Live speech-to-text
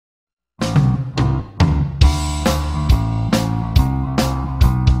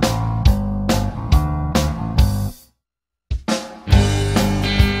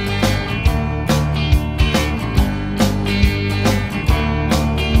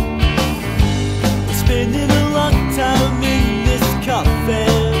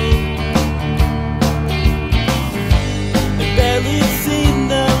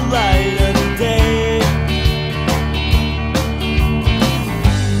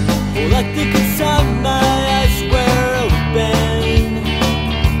I think it's time my eyes were open,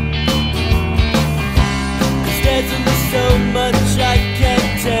 'cause there's only so much I can't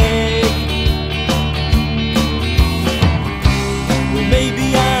take. Well, maybe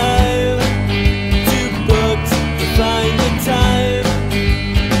I'm too booked to find the time.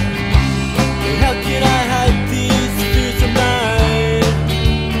 And how can I hide these fears of mine?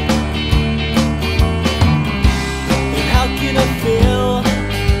 And how can I feel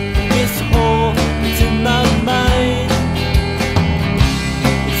this hole that's in my mind?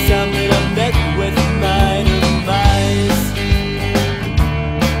 It's time that I met with my demise.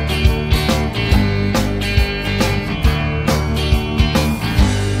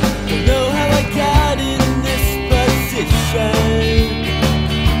 Don't know how I got in this position,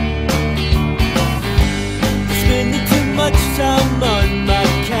 spending too much time on my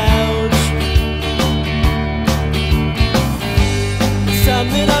couch. It's time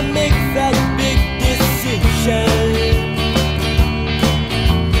that I make that